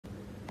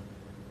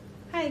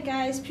Hi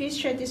guys, please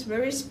check this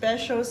very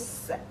special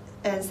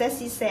and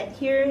sexy set.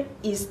 Here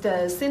is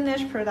the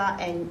Signature product,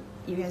 and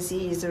you can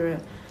see is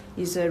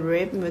a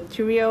rib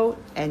material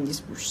and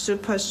it's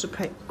super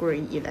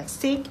great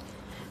elastic.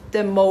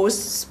 The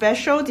most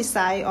special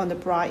design on the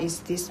bra is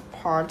this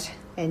part,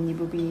 and it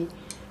will be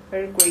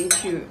very great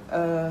to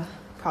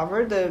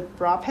cover the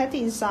bra pad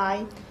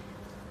inside.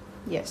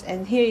 Yes,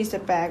 and here is the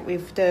bag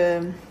with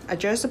the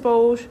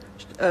adjustable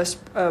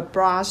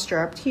bra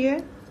strap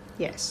here.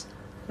 Yes,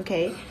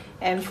 okay.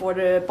 And for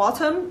the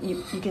bottom,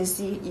 you can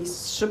see is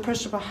super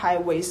high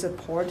waist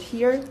support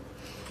here.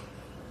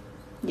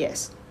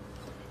 Yes,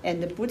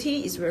 and the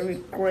booty is very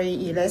great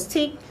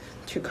elastic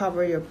to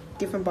cover your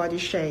different body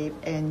shape,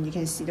 and you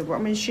can see the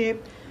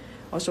workmanship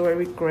also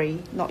very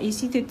great, not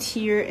easy to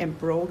tear and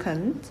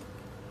broken.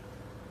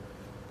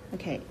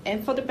 Okay,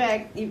 and for the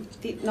bag, it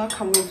did not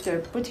come with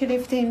the booty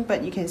lifting,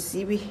 but you can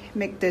see we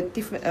make the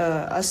different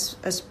a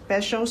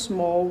special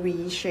small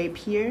V shape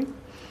here.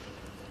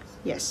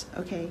 Yes,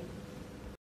 okay.